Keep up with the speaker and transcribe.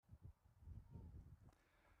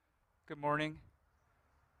Good morning.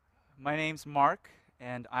 My name's Mark,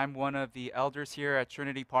 and I'm one of the elders here at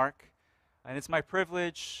Trinity Park. And it's my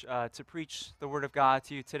privilege to preach the Word of God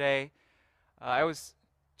to you today. I was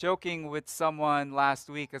joking with someone last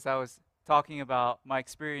week as I was talking about my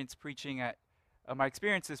experiences preaching at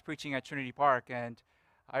Trinity Park, and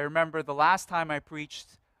I remember the last time I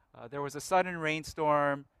preached, there was a sudden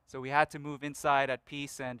rainstorm, so we had to move inside at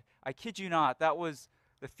peace. And I kid you not, that was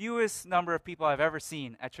the fewest number of people I've ever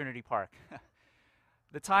seen at Trinity Park.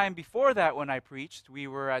 The time before that, when I preached, we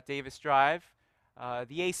were at Davis Drive.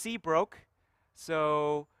 The AC broke,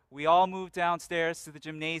 so we all moved downstairs to the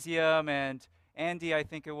gymnasium, and Andy, I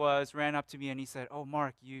think it was, ran up to me and he said, "Oh,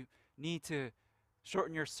 Mark, you need to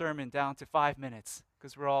shorten your sermon down to 5 minutes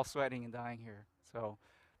because we're all sweating and dying here." So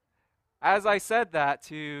as I said that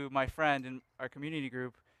to my friend in our community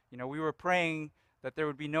group, we were praying that there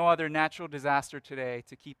would be no other natural disaster today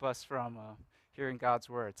to keep us from hearing God's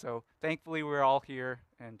word. So thankfully, we're all here,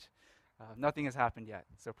 and nothing has happened yet.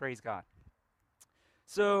 So praise God.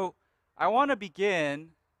 So I want to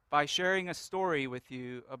begin by sharing a story with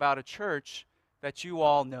you about a church that you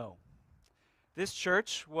all know. This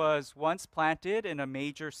church was once planted in a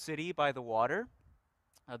major city by the water.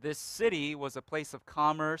 This city was a place of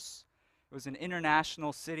commerce. It was an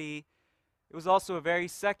international city. It was also a very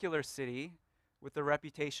secular city with a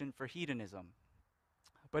reputation for hedonism.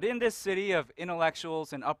 But in this city of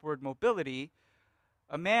intellectuals and upward mobility,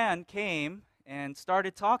 a man came and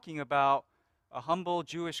started talking about a humble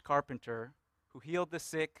Jewish carpenter who healed the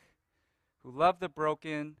sick, who loved the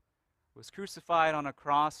broken, was crucified on a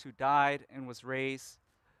cross, who died and was raised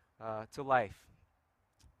to life.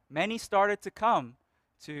 Many started to come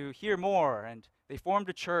to hear more, and they formed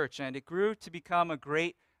a church, and it grew to become a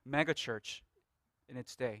great megachurch in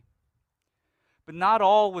its day. But not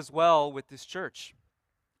all was well with this church.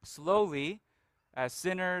 Slowly, as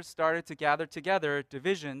sinners started to gather together,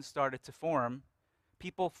 divisions started to form.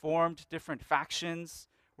 People formed different factions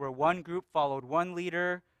where one group followed one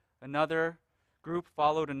leader, another group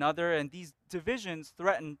followed another, and these divisions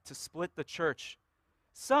threatened to split the church.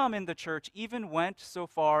 Some in the church even went so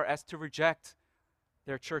far as to reject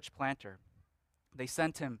their church planter. They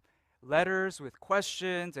sent him letters with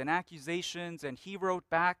questions and accusations, and he wrote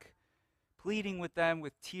back, pleading with them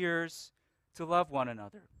with tears to love one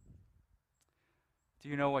another. Do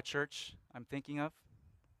you know what church I'm thinking of?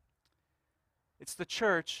 It's the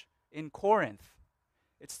church in Corinth.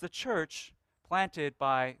 It's the church planted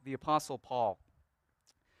by the Apostle Paul.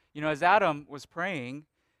 As Adam was praying,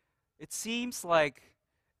 it seems like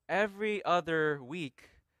every other week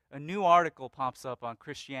a new article pops up on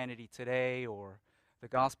Christianity Today or the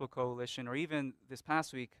Gospel Coalition, or even this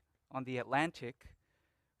past week on The Atlantic,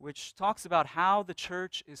 which talks about how the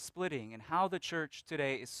church is splitting and how the church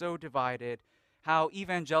today is so divided, how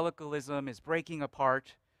evangelicalism is breaking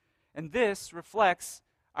apart. And this reflects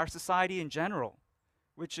our society in general,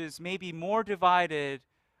 which is maybe more divided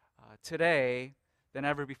today than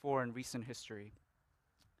ever before in recent history.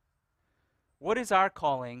 What is our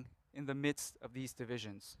calling in the midst of these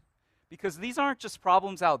divisions? Because these aren't just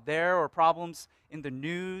problems out there or problems in the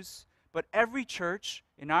news, but every church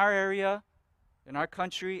in our area, in our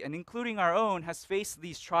country, and including our own, has faced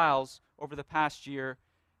these trials over the past year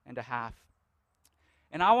and a half.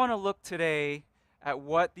 And I want to look today at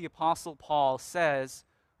what the Apostle Paul says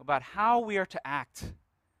about how we are to act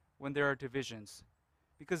when there are divisions,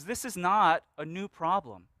 because this is not a new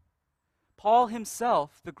problem. Paul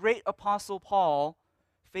himself, the great Apostle Paul,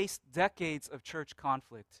 faced decades of church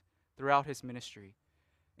conflict throughout his ministry,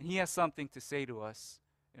 and he has something to say to us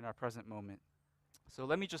in our present moment. So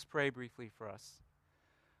let me just pray briefly for us.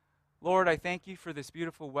 Lord, I thank you for this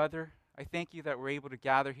beautiful weather. I thank you that we're able to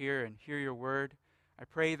gather here and hear your word. I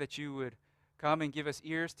pray that you would come and give us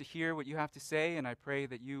ears to hear what you have to say, and I pray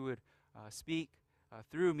that you would speak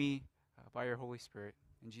through me by your Holy Spirit.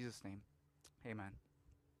 In Jesus' name, amen.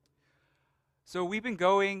 So we've been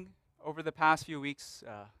going over the past few weeks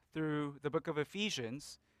through the book of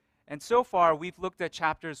Ephesians, and so far we've looked at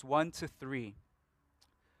chapters 1 to 3.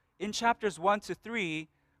 In chapters 1 to 3,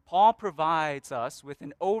 Paul provides us with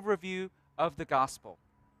an overview of the gospel.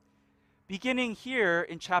 Beginning here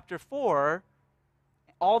in chapter 4,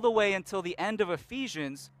 all the way until the end of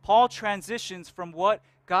Ephesians, Paul transitions from what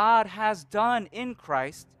God has done in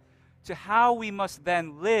Christ to how we must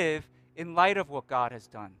then live in light of what God has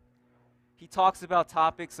done. He talks about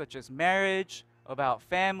topics such as marriage, about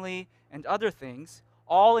family, and other things,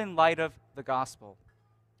 all in light of the gospel.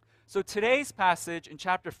 So today's passage in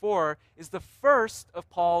chapter 4 is the first of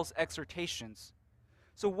Paul's exhortations.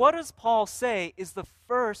 So what does Paul say is the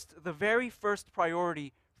very first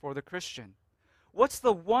priority for the Christian? what's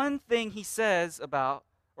the one thing he says about,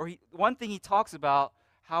 one thing he talks about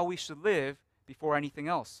how we should live before anything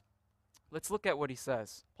else? Let's look at what he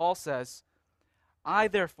says. Paul says, I,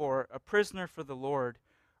 therefore, a prisoner for the Lord,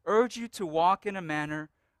 urge you to walk in a manner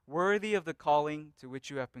worthy of the calling to which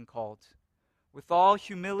you have been called, with all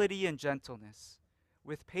humility and gentleness,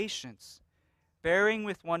 with patience, bearing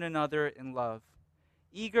with one another in love,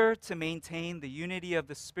 eager to maintain the unity of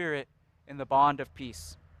the Spirit in the bond of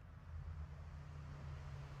peace.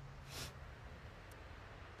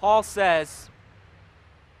 Paul says,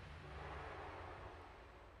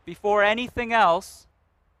 before anything else,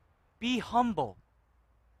 be humble,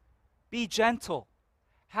 be gentle,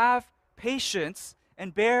 have patience,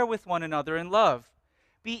 and bear with one another in love.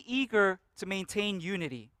 Be eager to maintain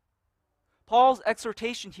unity. Paul's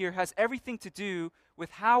exhortation here has everything to do with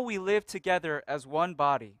how we live together as one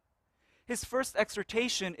body. His first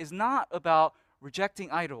exhortation is not about rejecting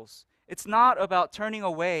idols. It's not about turning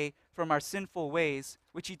away from our sinful ways,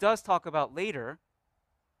 which he does talk about later.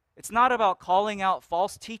 It's not about calling out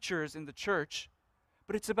false teachers in the church,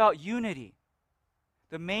 but it's about unity.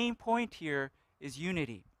 The main point here is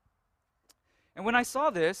unity. And when I saw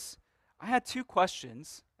this, I had two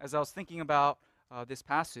questions as I was thinking about this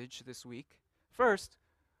passage this week. First,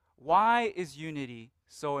 why is unity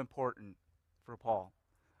so important for Paul?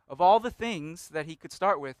 Of all the things that he could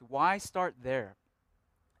start with, why start there?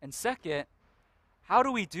 And second, how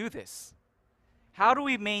do we do this? How do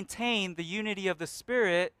we maintain the unity of the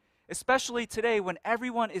Spirit, especially today when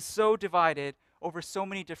everyone is so divided over so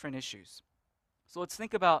many different issues? So let's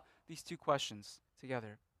think about these two questions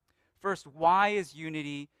together. First, why is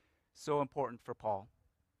unity so important for Paul?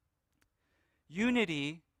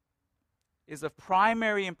 Unity is of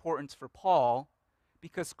primary importance for Paul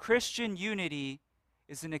because Christian unity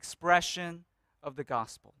is an expression of the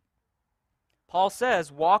gospel. Paul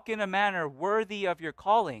says, walk in a manner worthy of your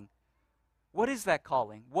calling. What is that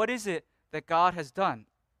calling? What is it that God has done?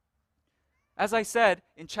 As I said,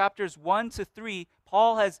 in chapters 1 to 3,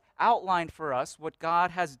 Paul has outlined for us what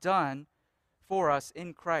God has done for us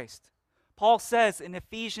in Christ. Paul says in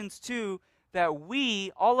Ephesians 2 that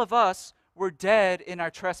we, all of us, were dead in our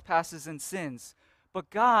trespasses and sins, but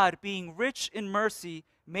God, being rich in mercy,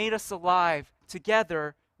 made us alive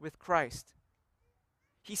together with Christ.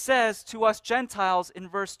 He says to us Gentiles in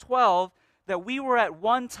verse 12 that we were at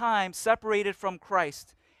one time separated from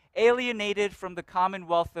Christ, alienated from the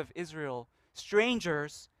commonwealth of Israel,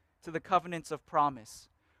 strangers to the covenants of promise.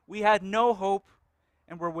 We had no hope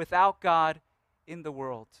and were without God in the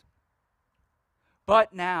world.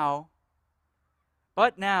 But now,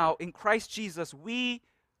 in Christ Jesus, we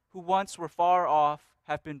who once were far off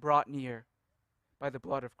have been brought near by the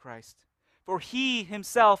blood of Christ. For he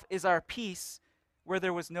himself is our peace where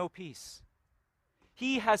there was no peace.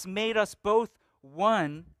 He has made us both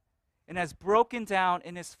one and has broken down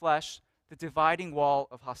in his flesh the dividing wall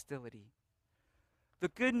of hostility. The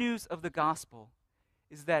good news of the gospel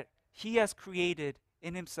is that he has created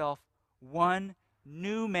in himself one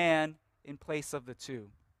new man in place of the two,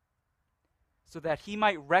 so that he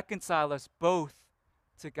might reconcile us both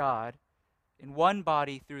to God in one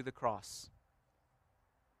body through the cross.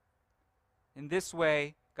 In this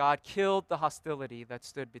way, God killed the hostility that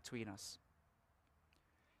stood between us.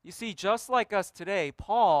 You see, just like us today,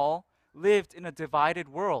 Paul lived in a divided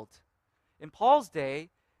world. In Paul's day,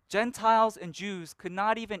 Gentiles and Jews could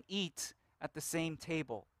not even eat at the same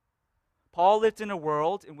table. Paul lived in a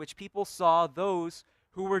world in which people saw those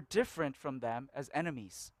who were different from them as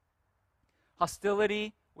enemies.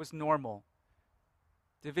 Hostility was normal.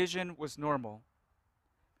 Division was normal.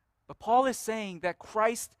 But Paul is saying that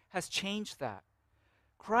Christ has changed that.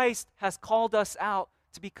 Christ has called us out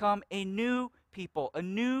to become a new people, a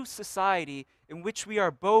new society in which we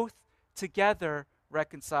are both together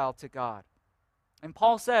reconciled to God. And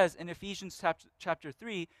Paul says in Ephesians chapter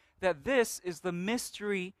 3 that this is the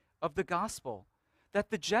mystery of the gospel,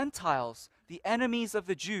 that the Gentiles, the enemies of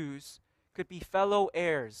the Jews, could be fellow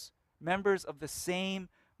heirs, members of the same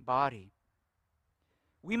body.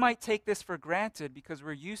 We might take this for granted because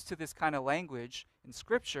we're used to this kind of language in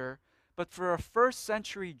Scripture, but for a first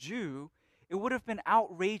century Jew, it would have been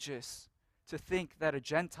outrageous to think that a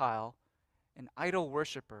Gentile, an idol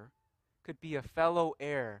worshiper, could be a fellow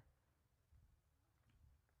heir.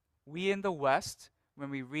 We in the West,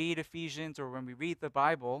 when we read Ephesians or when we read the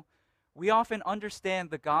Bible, we often understand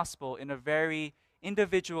the gospel in a very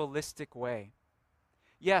individualistic way.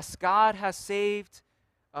 Yes, God has saved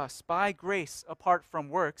us by grace apart from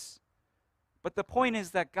works, but the point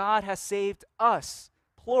is that God has saved us,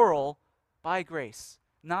 plural, by grace,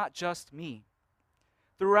 not just me.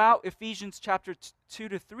 Throughout Ephesians chapter 2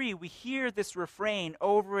 to 3, we hear this refrain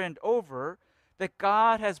over and over that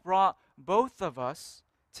God has brought both of us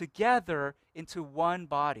together into one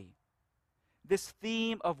body. This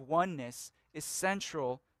theme of oneness is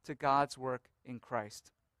central to God's work in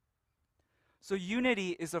Christ. So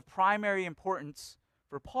unity is of primary importance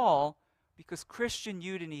for Paul because Christian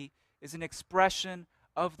unity is an expression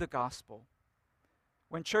of the gospel.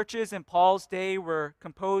 When churches in Paul's day were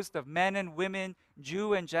composed of men and women,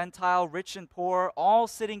 Jew and Gentile, rich and poor, all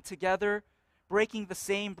sitting together, breaking the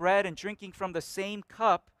same bread and drinking from the same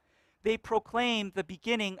cup, they proclaimed the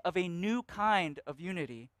beginning of a new kind of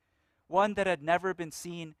unity, one that had never been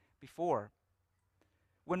seen before.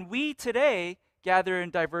 When we today gather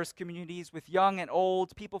in diverse communities with young and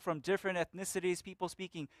old, people from different ethnicities, people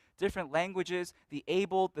speaking different languages, the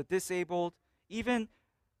able, the disabled, even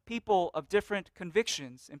people of different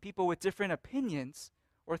convictions and people with different opinions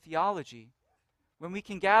or theology. When we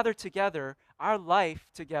can gather together, our life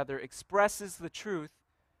together expresses the truth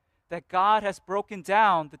that God has broken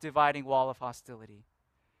down the dividing wall of hostility.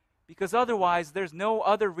 Because otherwise, there's no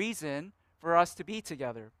other reason for us to be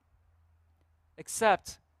together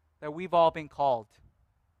except that we've all been called.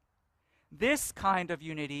 This kind of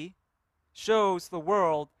unity shows the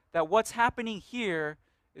world that what's happening here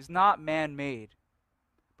is not man-made,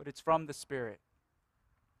 but it's from the Spirit.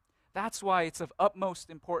 That's why it's of utmost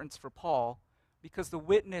importance for Paul, because the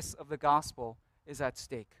witness of the gospel is at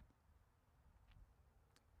stake.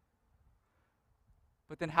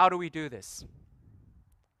 But then how do we do this?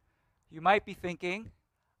 You might be thinking,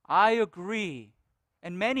 I agree,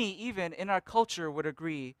 and many even in our culture would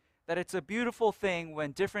agree, that it's a beautiful thing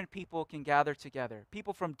when different people can gather together,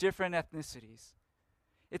 people from different ethnicities.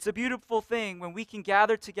 It's a beautiful thing when we can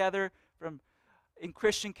gather together in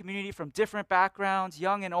Christian community from different backgrounds,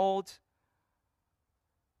 young and old.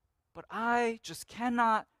 But I just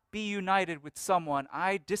cannot be united with someone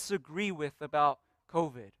I disagree with about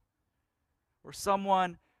COVID, or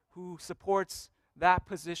someone who supports that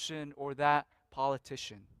position or that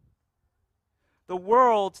politician. The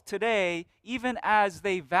world today, even as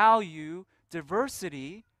they value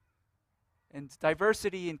diversity and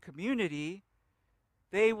diversity in community,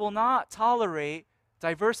 they will not tolerate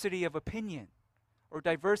diversity of opinion or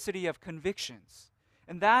diversity of convictions.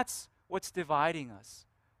 And that's what's dividing us.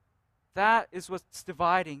 That is what's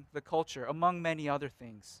dividing the culture, among many other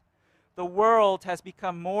things. The world has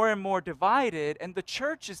become more and more divided, and the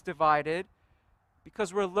church is divided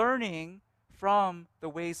because we're learning from the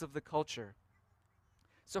ways of the culture.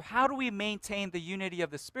 So how do we maintain the unity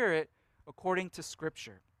of the Spirit according to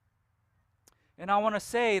Scripture? And I want to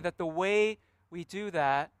say that the way we do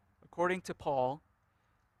that, according to Paul,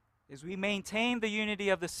 is we maintain the unity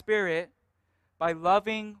of the Spirit by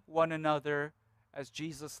loving one another as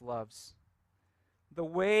Jesus loves. The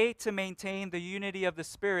way to maintain the unity of the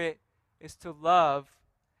Spirit is to love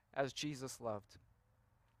as Jesus loved.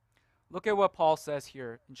 Look at what Paul says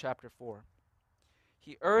here in chapter 4.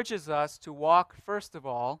 He urges us to walk, first of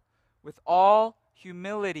all, with all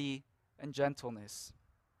humility and gentleness.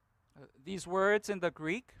 These words in the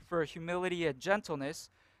Greek for humility and gentleness,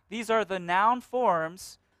 these are the noun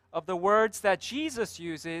forms of the words that Jesus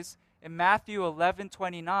uses in Matthew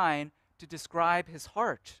 11:29 to describe his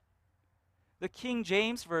heart. The King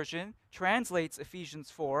James Version translates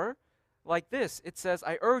Ephesians 4 like this. It says,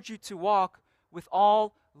 I urge you to walk with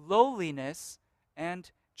all lowliness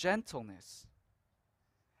and gentleness.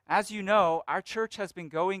 As you know, our church has been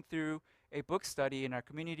going through a book study in our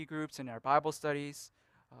community groups and our Bible studies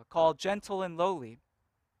called Gentle and Lowly.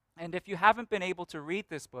 And if you haven't been able to read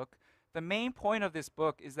this book, the main point of this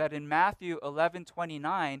book is that in Matthew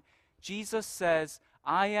 11:29, Jesus says,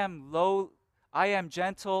 I am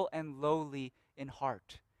gentle and lowly in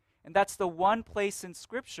heart. And that's the one place in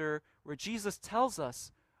Scripture where Jesus tells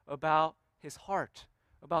us about his heart,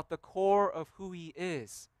 about the core of who he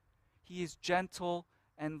is. He is gentle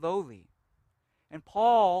and lowly. And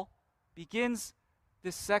Paul begins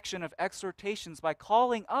this section of exhortations by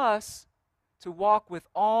calling us to walk with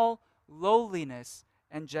all lowliness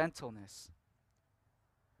and gentleness.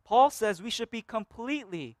 Paul says we should be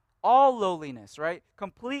completely, all lowliness, right?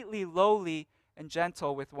 Completely lowly and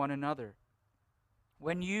gentle with one another.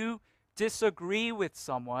 When you disagree with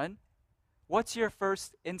someone, what's your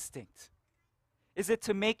first instinct? Is it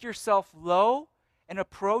to make yourself low and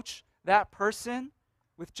approach that person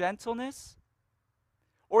with gentleness?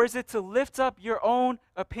 Or is it to lift up your own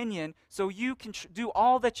opinion so you can do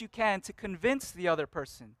all that you can to convince the other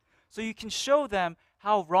person, so you can show them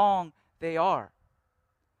how wrong they are?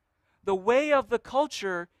 The way of the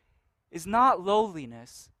culture is not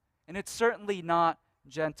lowliness, and it's certainly not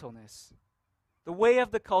gentleness. The way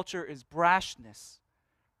of the culture is brashness,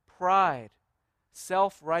 pride,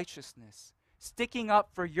 self-righteousness, sticking up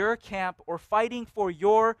for your camp or fighting for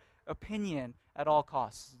your opinion at all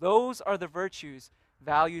costs. Those are the virtues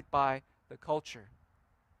valued by the culture.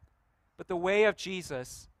 But the way of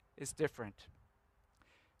Jesus is different.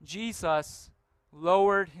 Jesus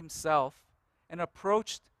lowered himself and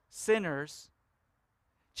approached sinners.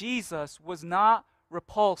 Jesus was not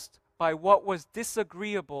repulsed by what was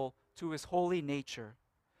disagreeable to his holy nature,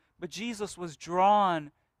 but Jesus was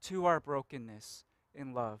drawn to our brokenness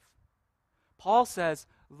in love. Paul says,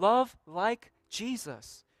 love like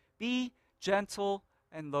Jesus. Be gentle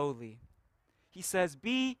and lowly. He says,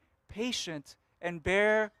 be patient and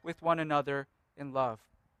bear with one another in love.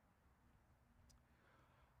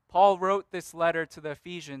 Paul wrote this letter to the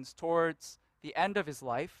Ephesians towards the end of his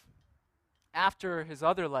life, after his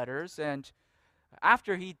other letters, and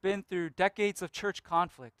after he'd been through decades of church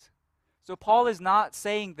conflict. So Paul is not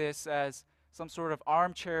saying this as some sort of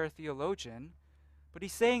armchair theologian, but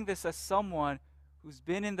he's saying this as someone who's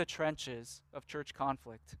been in the trenches of church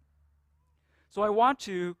conflict. So I want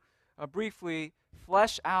to briefly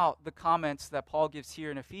flesh out the comments that Paul gives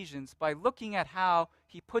here in Ephesians by looking at how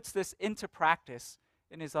he puts this into practice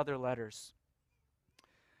in his other letters.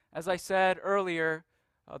 As I said earlier,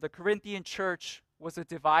 the Corinthian church was a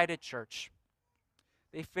divided church.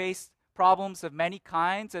 They faced problems of many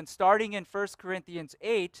kinds, and starting in 1 Corinthians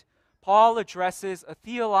 8, Paul addresses a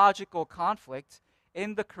theological conflict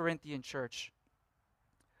in the Corinthian church.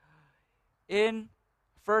 In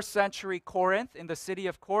first century Corinth, in the city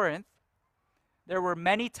of Corinth, there were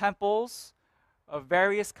many temples of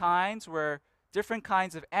various kinds where different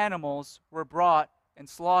kinds of animals were brought and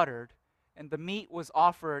slaughtered, and the meat was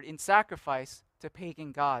offered in sacrifice to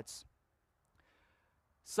pagan gods.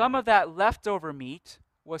 Some of that leftover meat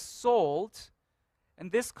was sold,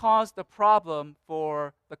 and this caused a problem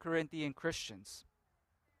for the Corinthian Christians.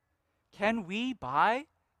 Can we buy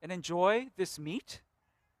and enjoy this meat?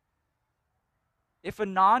 If a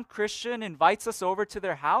non-Christian invites us over to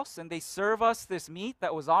their house and they serve us this meat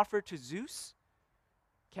that was offered to Zeus,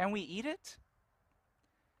 can we eat it?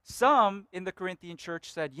 Some in the Corinthian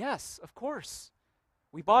church said, yes, of course.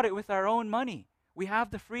 We bought it with our own money. We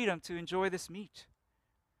have the freedom to enjoy this meat.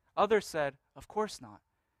 Others said, of course not.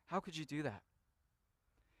 How could you do that?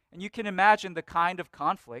 And you can imagine the kind of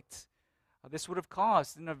conflict this would have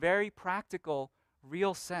caused in a very practical,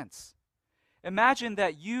 real sense. Imagine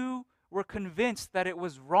that you were convinced that it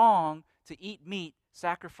was wrong to eat meat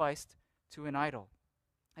sacrificed to an idol.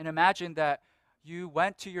 And imagine that you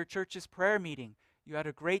went to your church's prayer meeting. You had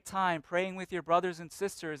a great time praying with your brothers and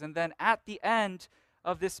sisters, and then at the end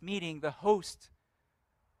of this meeting, the host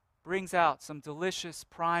brings out some delicious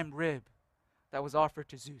prime rib that was offered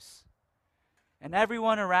to Zeus. And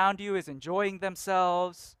everyone around you is enjoying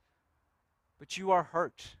themselves, but you are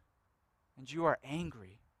hurt, and you are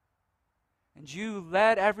angry, and you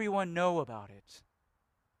let everyone know about it.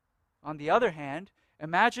 On the other hand,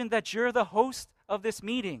 imagine that you're the host of this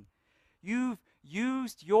meeting. You've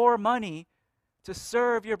used your money to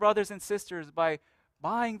serve your brothers and sisters by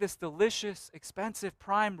buying this delicious, expensive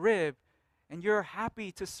prime rib, and you're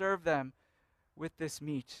happy to serve them with this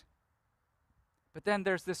meat. But then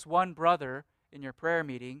there's this one brother in your prayer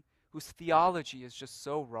meeting whose theology is just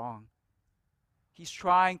so wrong. He's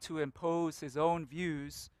trying to impose his own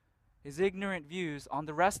views, his ignorant views, on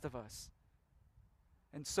the rest of us.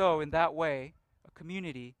 And so, in that way, a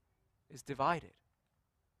community is divided.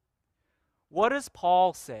 What does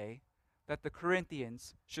Paul say that the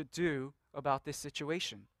Corinthians should do about this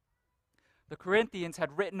situation? The Corinthians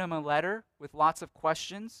had written him a letter with lots of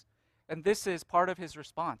questions, and this is part of his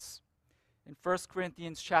response. In 1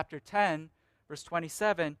 Corinthians chapter 10, verse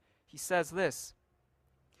 27, he says this: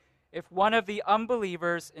 if one of the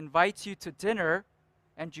unbelievers invites you to dinner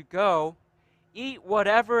and you go, eat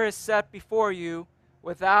whatever is set before you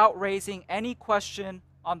without raising any question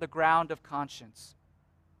on the ground of conscience.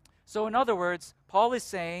 So in other words, Paul is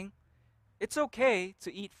saying it's okay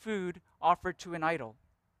to eat food offered to an idol.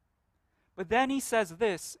 But then he says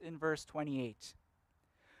this in verse 28.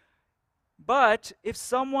 But if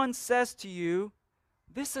someone says to you,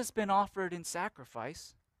 this has been offered in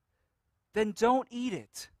sacrifice, then don't eat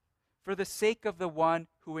it for the sake of the one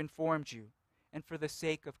who informed you and for the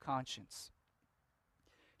sake of conscience.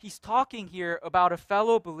 He's talking here about a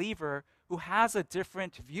fellow believer who has a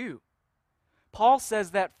different view. Paul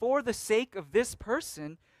says that for the sake of this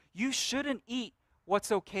person, you shouldn't eat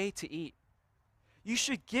what's okay to eat. You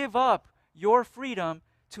should give up your freedom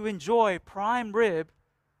to enjoy prime rib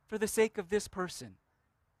for the sake of this person.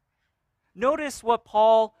 Notice what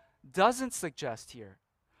Paul doesn't suggest here.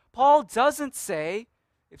 Paul doesn't say,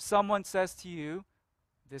 if someone says to you,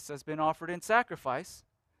 this has been offered in sacrifice,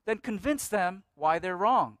 then convince them why they're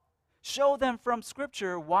wrong. Show them from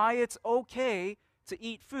Scripture why it's okay to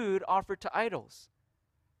eat food offered to idols.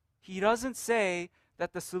 He doesn't say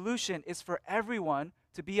that the solution is for everyone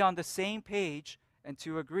to be on the same page and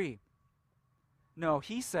to agree. No,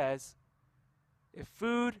 he says, if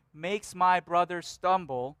food makes my brother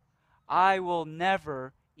stumble, I will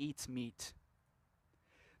never eat meat.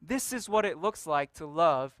 This is what it looks like to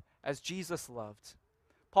love as Jesus loved.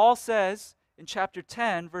 Paul says in chapter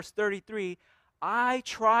 10, verse 33, I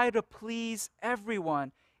try to please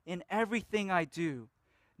everyone in everything I do,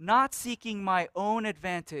 not seeking my own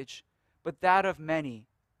advantage, but that of many,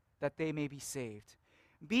 that they may be saved.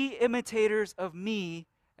 Be imitators of me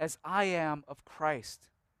as I am of Christ.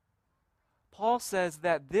 Paul says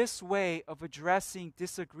that this way of addressing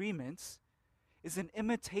disagreements is an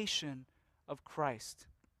imitation of Christ.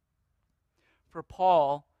 For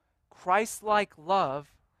Paul, Christ-like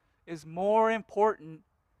love is more important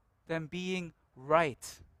than being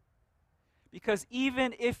right. Because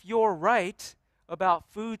even if you're right about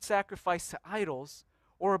food sacrificed to idols,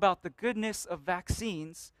 or about the goodness of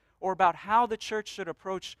vaccines, or about how the church should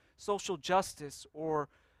approach social justice or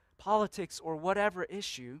politics or whatever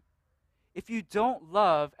issue, if you don't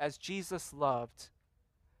love as Jesus loved,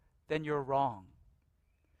 then you're wrong.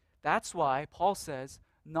 That's why Paul says,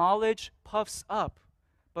 knowledge puffs up,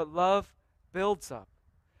 but love builds up.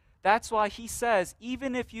 That's why he says,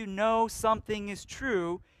 even if you know something is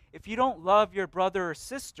true, if you don't love your brother or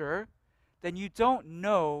sister, then you don't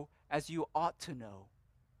know as you ought to know.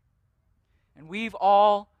 And we've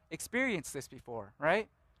all experienced this before, right?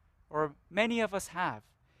 Or many of us have.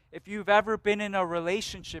 If you've ever been in a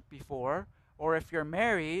relationship before, or if you're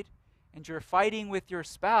married and you're fighting with your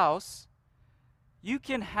spouse, you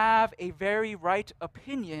can have a very right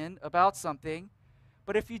opinion about something,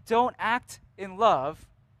 but if you don't act in love,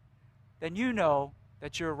 then you know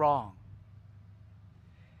that you're wrong.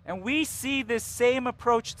 And we see this same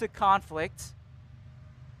approach to conflict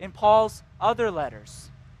in Paul's other letters.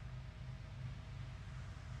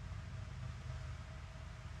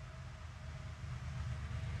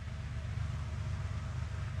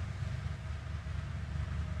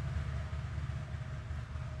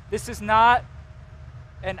 This is not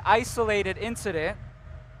an isolated incident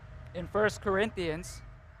in 1 Corinthians,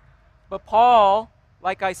 but Paul,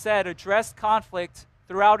 like I said, addressed conflict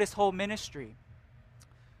throughout his whole ministry.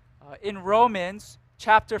 In Romans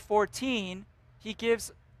chapter 14, he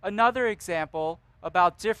gives another example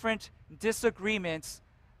about different disagreements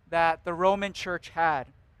that the Roman church had.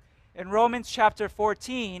 In Romans chapter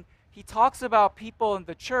 14, he talks about people in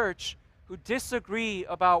the church who disagree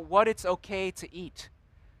about what it's okay to eat.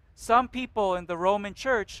 Some people in the Roman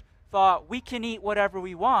church thought we can eat whatever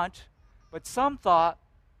we want, but some thought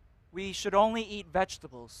we should only eat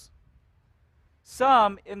vegetables.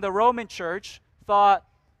 Some in the Roman church thought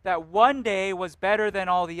that one day was better than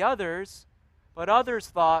all the others, but others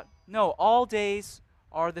thought, no, all days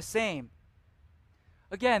are the same.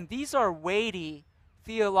 Again, these are weighty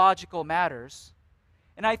theological matters,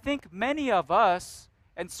 and I think many of us,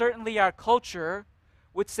 and certainly our culture,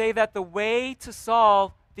 would say that the way to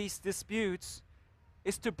solve these disputes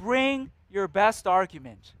is to bring your best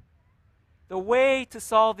argument. The way to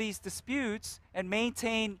solve these disputes and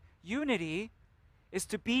maintain unity is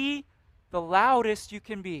to be the loudest you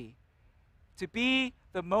can be, to be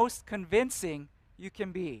the most convincing you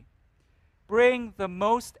can be. Bring the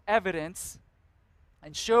most evidence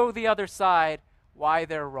and show the other side why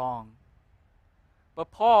they're wrong.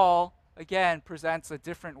 But Paul, again, presents a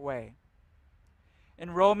different way.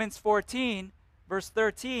 In Romans 14, verse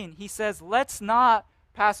 13, he says, let's not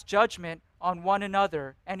pass judgment on one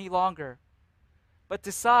another any longer, but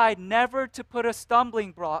decide never to put a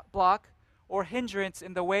stumbling block or hindrance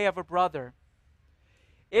in the way of a brother.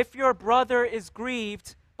 If your brother is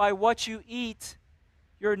grieved by what you eat,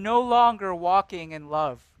 you're no longer walking in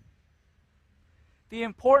love. The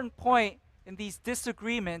important point in these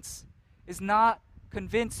disagreements is not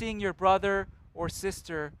convincing your brother or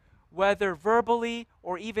sister, whether verbally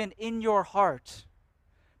or even in your heart,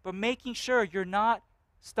 but making sure you're not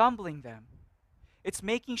stumbling them. It's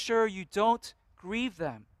making sure you don't grieve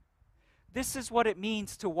them. This is what it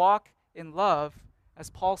means to walk in love, as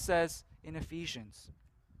Paul says in Ephesians.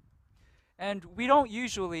 And we don't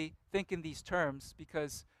usually think in these terms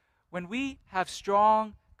because when we have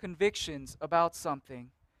strong convictions about something,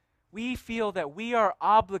 we feel that we are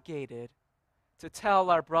obligated to tell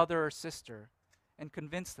our brother or sister and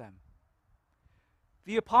convince them.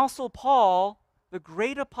 The Apostle Paul, the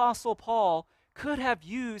great Apostle Paul, could have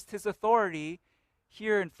used his authority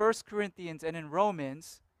here in 1 Corinthians and in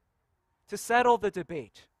Romans to settle the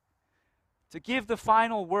debate, to give the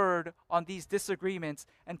final word on these disagreements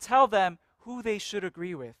and tell them who they should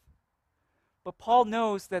agree with. But Paul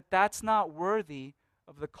knows that that's not worthy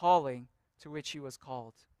of the calling to which he was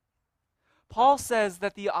called. Paul says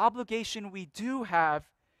that the obligation we do have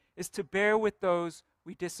is to bear with those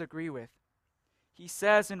we disagree with. He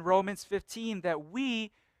says in Romans 15 that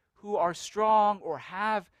we who are strong or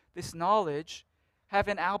have this knowledge have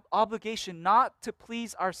an obligation not to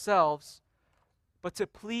please ourselves, but to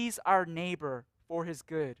please our neighbor for his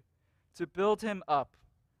good, to build him up,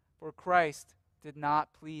 for Christ did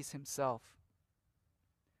not please himself.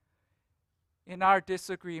 In our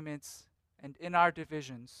disagreements and in our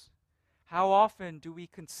divisions, how often do we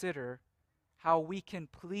consider how we can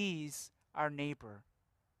please our neighbor?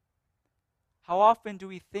 How often do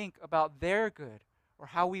we think about their good or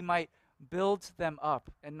how we might build them up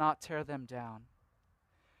and not tear them down?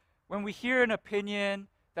 When we hear an opinion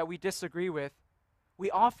that we disagree with, we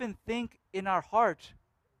often think in our heart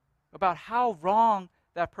about how wrong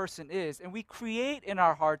that person is, and we create in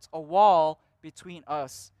our hearts a wall between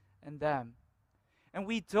us and them. And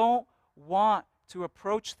we don't want to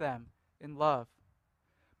approach them in love.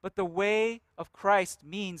 But the way of Christ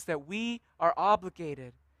means that we are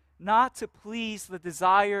obligated not to please the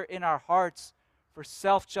desire in our hearts for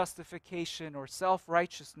self-justification or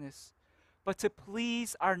self-righteousness, but to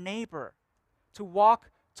please our neighbor, to walk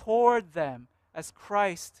toward them as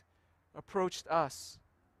Christ approached us,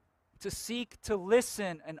 to seek to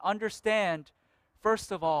listen and understand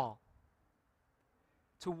first of all,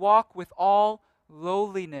 to walk with all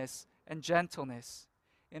lowliness and gentleness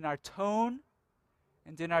in our tone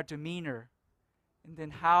and in our demeanor and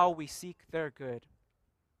in how we seek their good.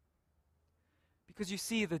 Because you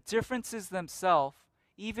see, the differences themselves,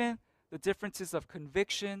 even the differences of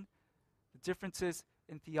conviction, the differences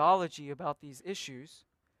in theology about these issues,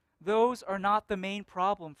 those are not the main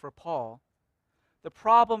problem for Paul. The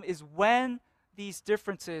problem is when these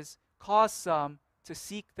differences cause some to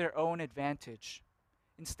seek their own advantage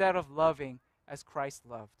instead of loving as Christ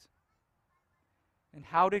loved. And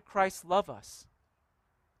how did Christ love us?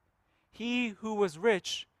 He who was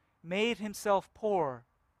rich made himself poor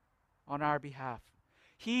on our behalf.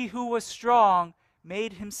 He who was strong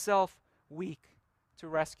made himself weak to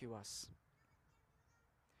rescue us.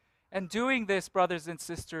 And doing this, brothers and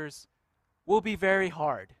sisters, will be very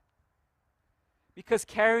hard. Because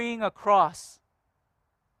carrying a cross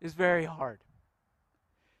is very hard.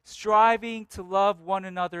 Striving to love one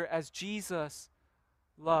another as Jesus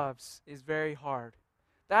loves is very hard.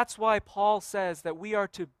 That's why Paul says that we are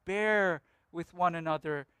to bear with one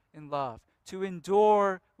another in love, to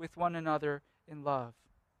endure with one another in love.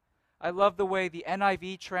 I love the way the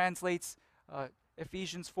NIV translates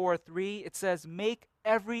Ephesians 4:3. It says, "Make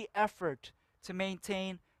every effort to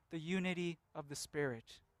maintain the unity of the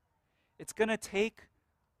Spirit." It's going to take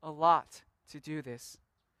a lot to do this,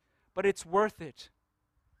 but it's worth it.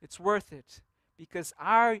 It's worth it because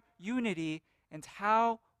our unity and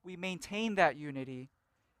how we maintain that unity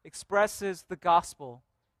expresses the gospel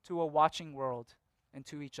to a watching world and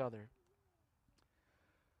to each other.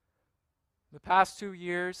 The past 2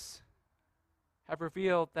 years have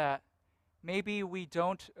revealed that maybe we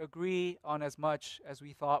don't agree on as much as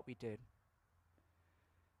we thought we did.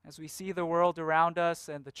 As we see the world around us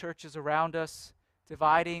and the churches around us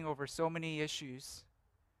dividing over so many issues,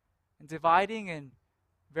 and dividing in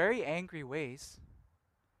very angry ways,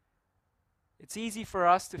 it's easy for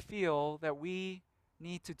us to feel that we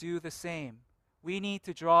need to do the same. We need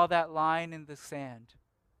to draw that line in the sand.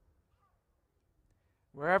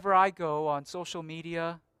 Wherever I go on social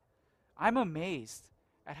media, I'm amazed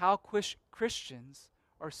at how Christians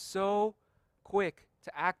are so quick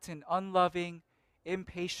to act in unloving,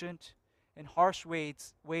 impatient, and harsh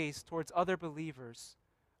ways towards other believers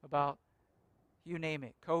about, you name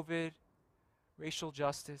it, COVID, racial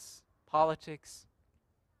justice, politics.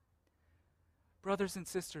 Brothers and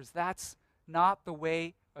sisters, that's not the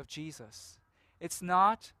way of Jesus. It's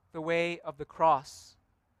not the way of the cross.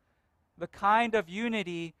 The kind of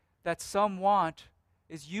unity that some want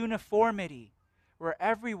is uniformity, where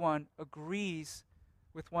everyone agrees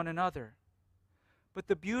with one another. But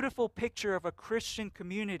the beautiful picture of a Christian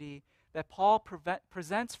community that Paul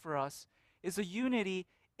presents for us is a unity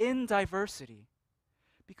in diversity.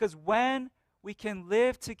 Because when we can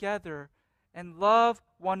live together and love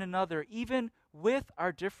one another, even with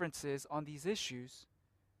our differences on these issues,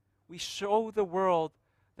 we show the world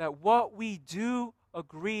that what we do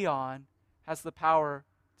agree on has the power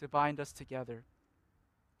to bind us together.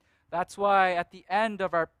 That's why at the end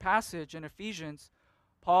of our passage in Ephesians,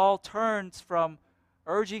 Paul turns from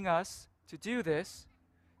urging us to do this,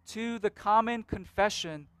 to the common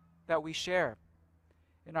confession that we share.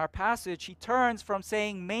 In our passage, he turns from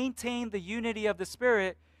saying, maintain the unity of the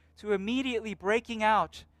Spirit, to immediately breaking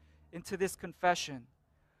out into this confession.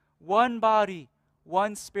 One body,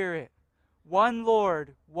 one Spirit, one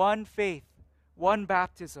Lord, one faith, one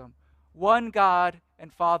baptism, one God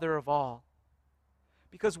and Father of all.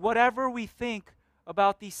 Because whatever we think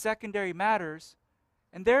about these secondary matters,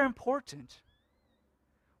 and they're important,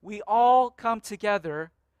 we all come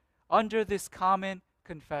together under this common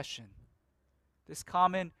confession, this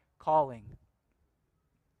common calling.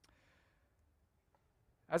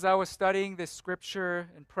 As I was studying this scripture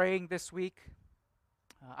and praying this week,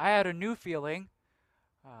 I had a new feeling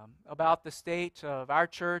about the state of our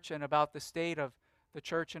church and about the state of the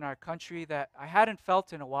church in our country that I hadn't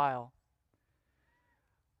felt in a while.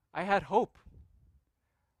 I had hope.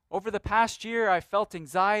 Over the past year, I felt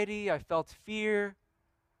anxiety, I felt fear,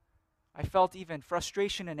 I felt even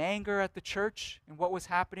frustration and anger at the church and what was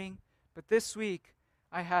happening. But this week,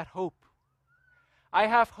 I had hope. I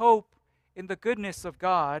have hope in the goodness of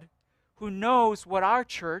God, who knows what our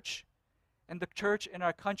church and the church in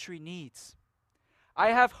our country needs. I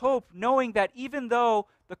have hope knowing that even though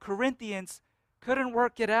the Corinthians couldn't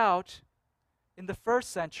work it out in the first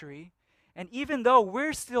century, and even though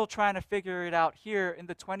we're still trying to figure it out here in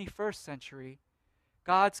the 21st century,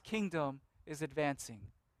 God's kingdom is advancing.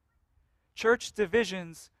 Church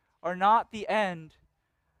divisions are not the end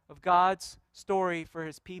of God's story for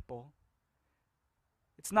his people.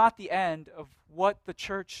 It's not the end of what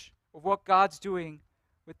God's doing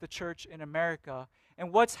with the church in America.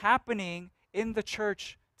 And what's happening in the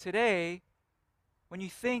church today, when you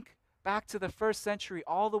think back to the first century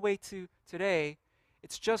all the way to today,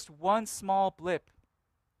 it's just one small blip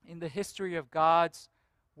in the history of God's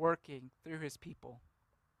working through his people.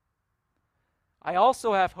 I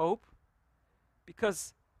also have hope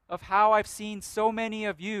because of how I've seen so many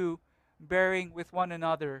of you bearing with one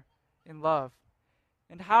another in love,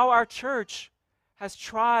 and how our church has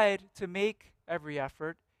tried to make every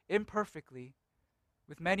effort, imperfectly,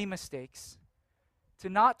 with many mistakes, to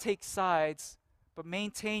not take sides, but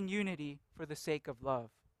maintain unity for the sake of love.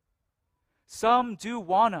 Some do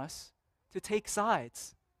want us to take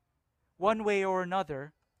sides, one way or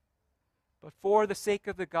another, but for the sake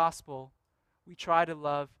of the gospel, we try to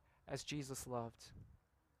love as Jesus loved.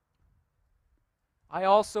 I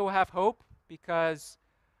also have hope because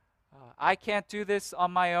I can't do this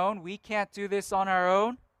on my own. We can't do this on our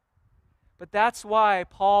own. But that's why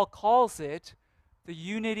Paul calls it the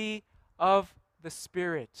unity of the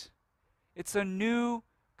Spirit. It's a new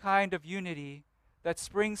kind of unity that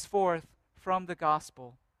springs forth from the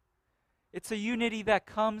gospel. It's a unity that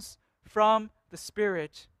comes from the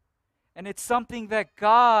Spirit, and it's something that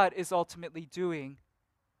God is ultimately doing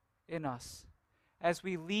in us as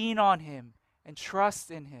we lean on him and trust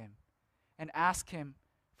in him and ask him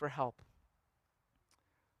for help.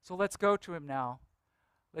 So let's go to him now.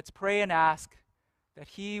 Let's pray and ask that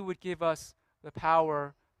he would give us the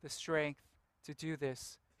power, the strength to do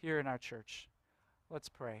this here in our church. Let's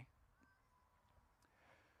pray.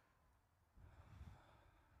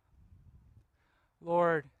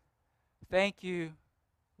 Lord, thank you,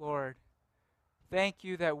 Lord. Thank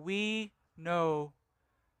you that we know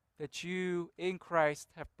that you in Christ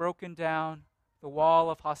have broken down the wall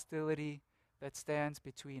of hostility that stands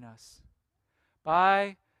between us.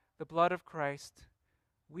 By the blood of Christ,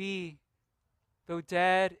 we, though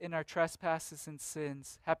dead in our trespasses and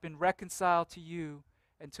sins, have been reconciled to you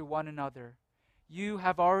and to one another. You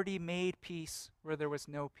have already made peace where there was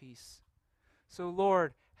no peace. So,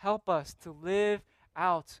 Lord, help us to live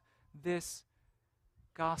out this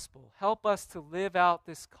gospel. Help us to live out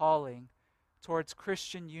this calling towards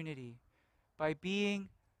Christian unity by being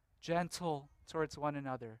gentle towards one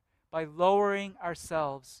another, by lowering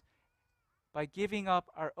ourselves, by giving up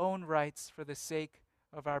our own rights for the sake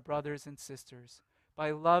of our brothers and sisters,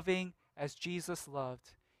 by loving as Jesus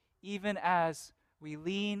loved, even as we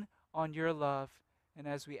lean on your love and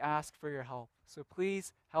as we ask for your help. So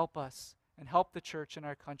please help us and help the church in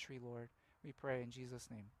our country, Lord. We pray in Jesus'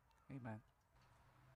 name. Amen.